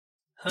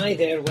Hi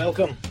there,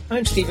 welcome.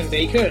 I'm Stephen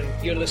Baker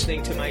and you're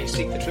listening to my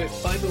Seek the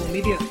Truth Bible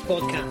Media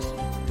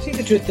podcast. Seek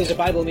the Truth is a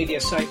Bible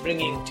media site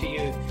bringing to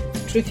you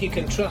truth you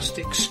can trust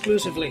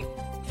exclusively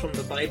from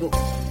the Bible.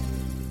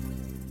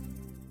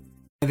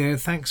 Hi there,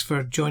 thanks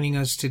for joining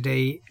us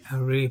today. I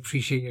really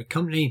appreciate your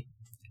company.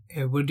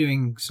 We're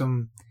doing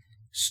some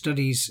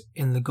studies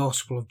in the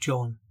Gospel of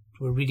John.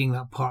 We're reading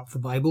that part of the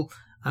Bible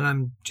and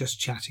I'm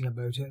just chatting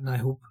about it, and I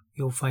hope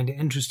you'll find it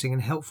interesting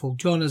and helpful.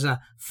 John is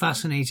a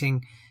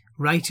fascinating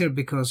writer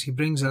because he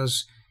brings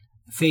us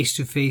face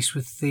to face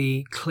with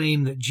the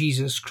claim that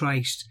Jesus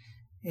Christ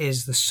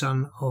is the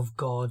Son of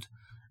God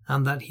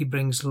and that he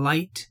brings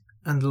light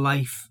and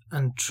life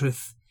and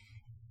truth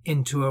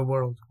into our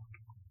world.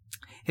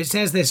 It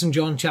says this in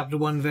John chapter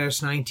 1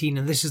 verse 19,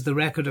 and this is the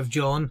record of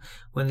John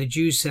when the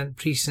Jews sent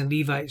priests and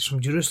Levites from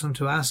Jerusalem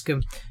to ask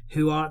him,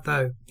 "Who art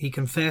thou?" He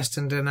confessed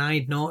and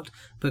denied not,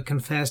 but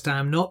confessed, "I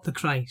am not the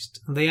Christ."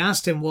 And they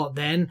asked him, "What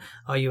then?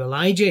 Are you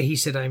Elijah?" He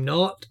said, "I'm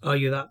not." "Are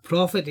you that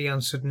prophet?" He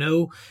answered,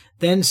 "No."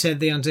 Then said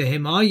they unto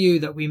him, "Are you,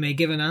 that we may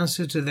give an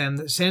answer to them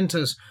that sent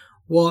us?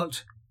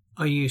 What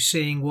are you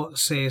saying? What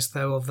sayest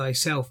thou of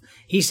thyself?"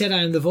 He said,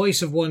 "I am the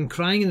voice of one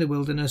crying in the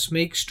wilderness,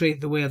 make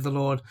straight the way of the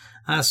Lord,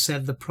 as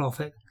said the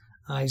prophet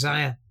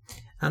Isaiah."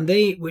 And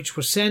they which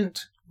were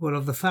sent were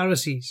of the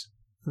Pharisees.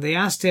 They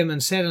asked him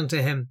and said unto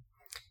him,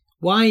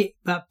 "Why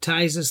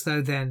baptizest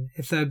thou then,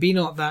 if thou be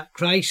not that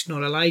Christ,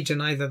 nor Elijah,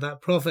 neither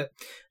that prophet?"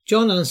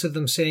 John answered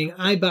them, saying,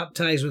 "I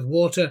baptize with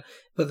water,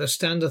 but there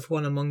standeth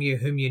one among you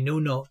whom you know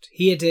not.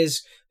 He it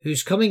is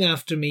whose coming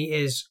after me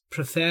is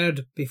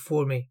preferred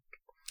before me,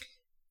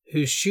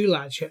 whose shoe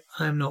latchet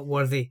I am not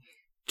worthy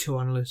to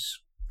unloose."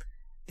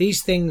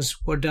 These things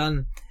were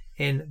done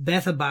in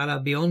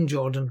Bethabara beyond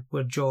Jordan,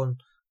 where John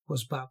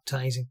was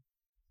baptizing.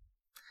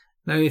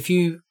 Now, if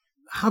you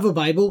have a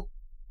Bible,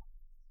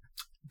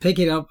 pick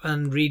it up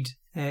and read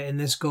in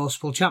this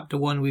Gospel. Chapter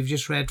 1, we've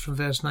just read from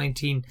verse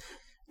 19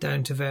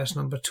 down to verse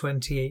number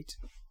 28.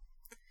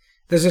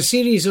 There's a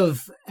series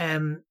of,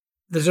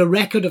 there's a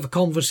record of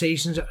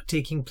conversations that are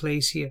taking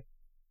place here.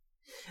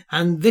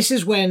 And this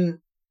is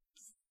when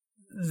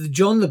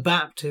John the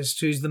Baptist,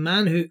 who is the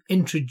man who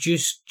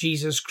introduced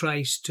Jesus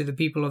Christ to the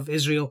people of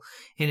Israel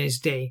in his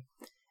day,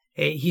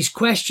 he's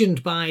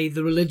questioned by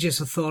the religious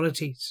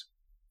authorities.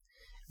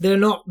 They're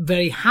not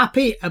very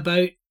happy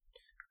about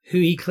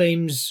who he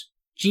claims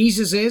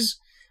Jesus is,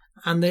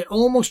 and they're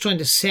almost trying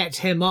to set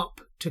him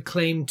up to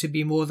claim to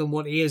be more than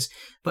what he is.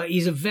 But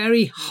he's a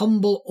very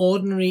humble,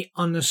 ordinary,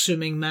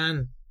 unassuming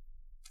man.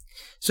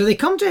 So they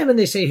come to him and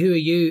they say, "Who are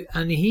you?"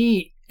 And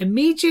he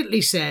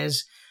immediately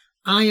says,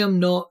 "I am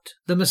not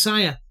the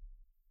Messiah."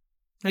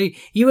 Now,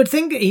 you would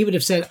think that he would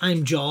have said,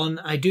 "I'm John,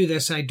 I do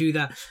this, I do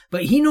that."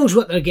 But he knows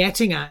what they're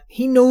getting at.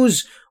 He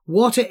knows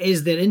what it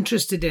is they're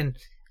interested in.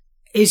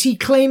 Is he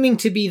claiming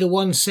to be the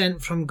one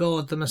sent from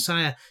God, the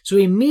Messiah? So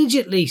he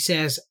immediately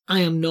says, "I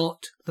am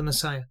not the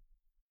Messiah."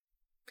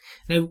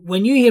 Now,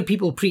 when you hear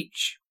people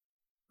preach,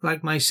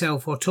 like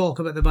myself, or talk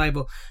about the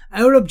Bible,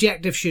 our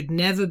objective should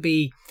never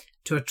be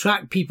to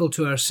attract people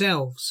to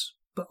ourselves,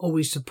 but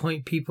always to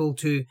point people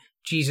to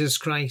Jesus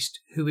Christ,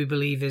 who we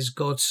believe is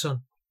God's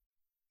Son.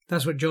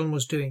 That's what John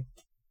was doing.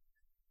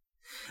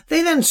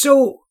 They then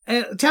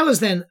tell us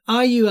then,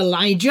 "Are you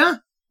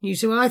Elijah?" You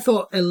say, "Well, I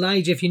thought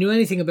Elijah," if you know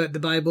anything about the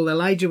Bible,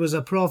 Elijah was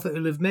a prophet who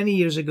lived many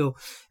years ago.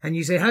 And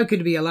you say, "How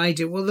could it be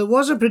Elijah?" Well, there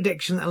was a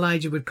prediction that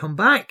Elijah would come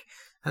back.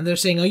 And they're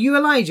saying, "Are you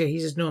Elijah?" He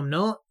says, "No, I'm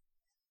not."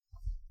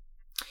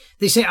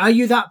 They say, "Are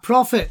you that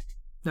prophet?"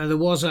 Now, there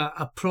was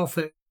a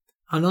prophet,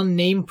 an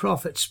unnamed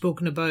prophet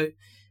spoken about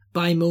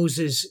by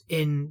Moses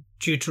in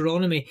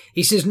Deuteronomy.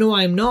 He says, "No,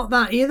 I'm not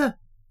that either."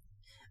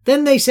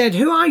 Then they said,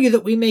 "Who are you,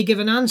 that we may give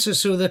an answer?"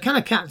 So they're kind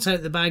of cat's out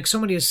of the bag.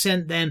 Somebody has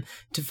sent them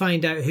to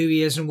find out who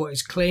he is and what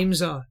his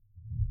claims are.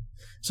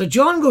 So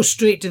John goes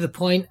straight to the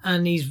point,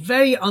 and he's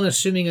very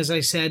unassuming, as I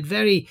said,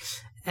 very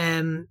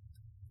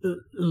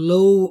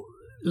low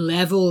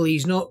level.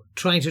 He's not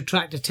trying to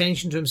attract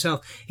attention to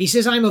himself. He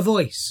says, "I'm a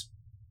voice.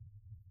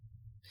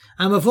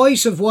 I'm a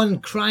voice of one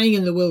crying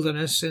in the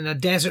wilderness, in a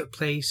desert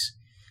place.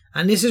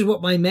 And this is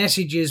what my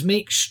message is: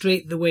 make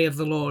straight the way of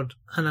the Lord."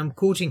 And I'm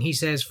quoting, he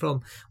says,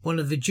 from one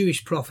of the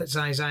Jewish prophets,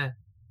 Isaiah.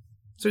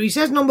 So he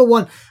says, number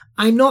one,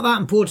 I'm not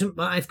that important,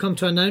 but I've come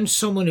to announce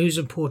someone who's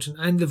important.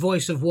 I'm the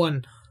voice of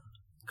one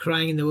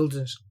crying in the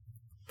wilderness.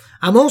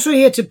 I'm also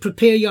here to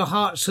prepare your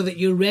heart so that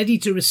you're ready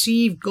to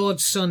receive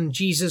God's Son,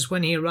 Jesus,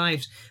 when he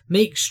arrives.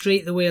 Make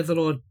straight the way of the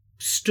Lord.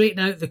 Straighten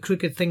out the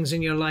crooked things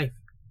in your life.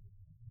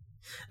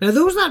 Now,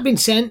 those that had been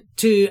sent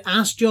to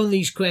ask John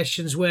these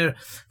questions were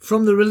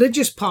from the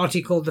religious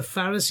party called the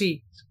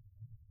Pharisees.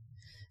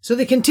 So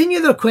they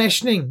continue their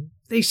questioning.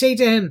 They say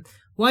to him,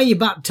 "Why are you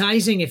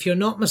baptizing if you're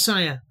not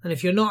Messiah, and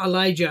if you're not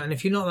Elijah, and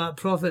if you're not that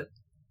prophet?"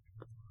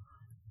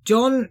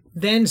 John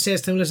then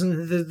says to him,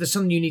 "Listen, there's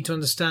something you need to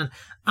understand.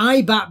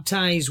 I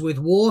baptize with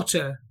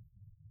water,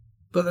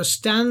 but there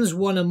stands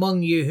one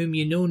among you whom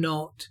you know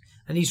not."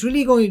 And he's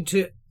really going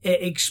to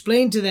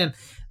explain to them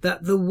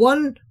that the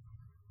one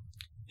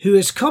who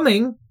is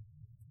coming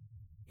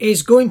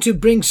is going to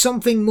bring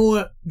something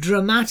more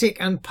dramatic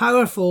and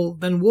powerful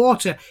than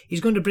water.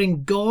 He's going to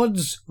bring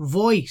God's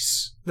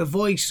voice, the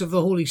voice of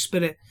the Holy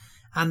Spirit,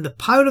 and the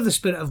power of the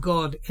Spirit of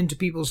God into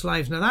people's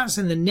lives. Now that's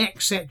in the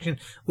next section,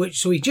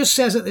 so he just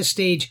says at this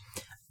stage,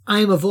 I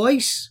am a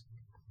voice.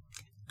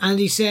 And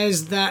he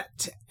says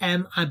that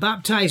I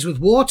baptize with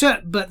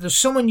water, but there's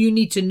someone you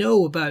need to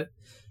know about.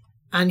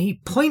 And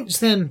he points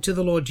them to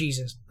the Lord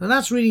Jesus. Now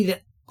that's really the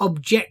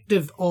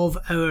objective of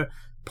our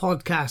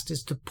podcast,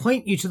 is to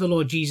point you to the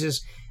Lord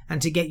Jesus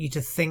and to get you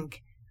to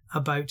think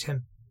about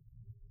him.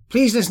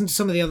 Please listen to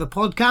some of the other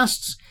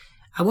podcasts.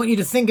 I want you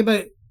to think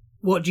about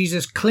what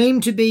Jesus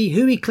claimed to be,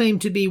 who he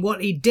claimed to be,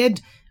 what he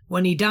did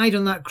when he died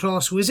on that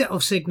cross. Was it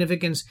of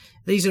significance?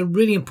 These are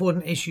really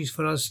important issues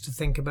for us to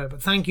think about.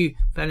 But thank you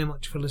very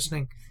much for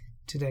listening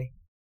today.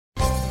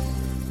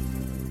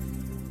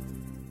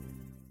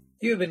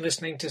 You have been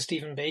listening to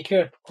Stephen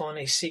Baker on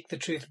a Seek the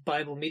Truth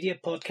Bible Media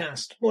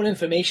podcast. More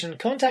information and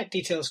contact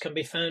details can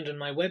be found on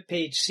my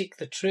webpage,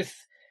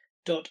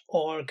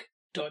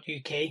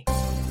 seekthetruth.org.uk.